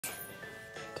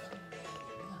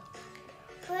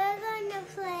we're going to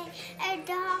play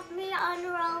Adopt Me on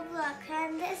Roblox,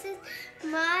 and this is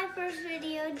my first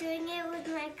video doing it with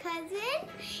my cousin.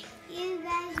 You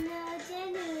guys know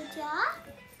Januja.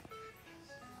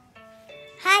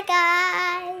 Hi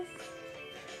guys!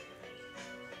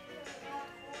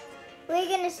 We're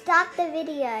going to start the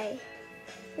video.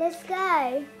 Let's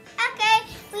go. Okay,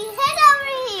 we head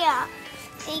over here.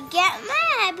 We get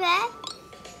my iPad.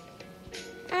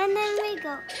 And then we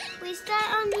go. We start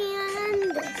on here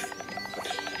and this.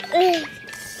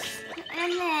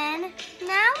 And then,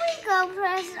 now we go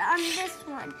press on this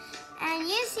one. And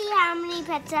you see how many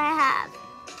pets I have.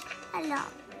 A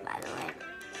lot, by the way.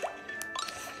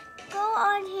 Go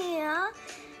on here.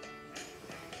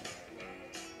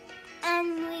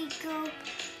 And we go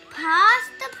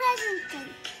past the present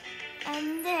thing.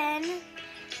 And then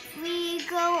we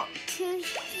go to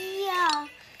here.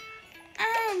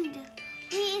 And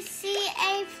we see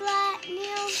a flat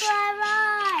new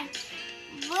fly.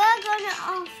 We're gonna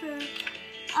offer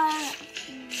a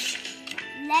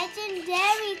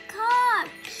legendary card.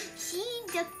 She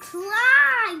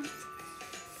declined.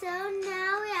 So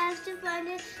now we have to find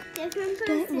a different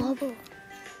person. Don't wobble.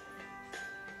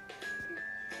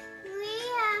 We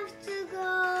have to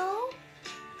go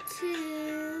to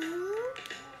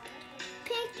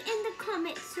pick in the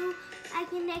comments so I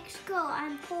can next go.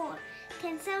 I'm poor.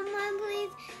 Can someone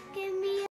please give me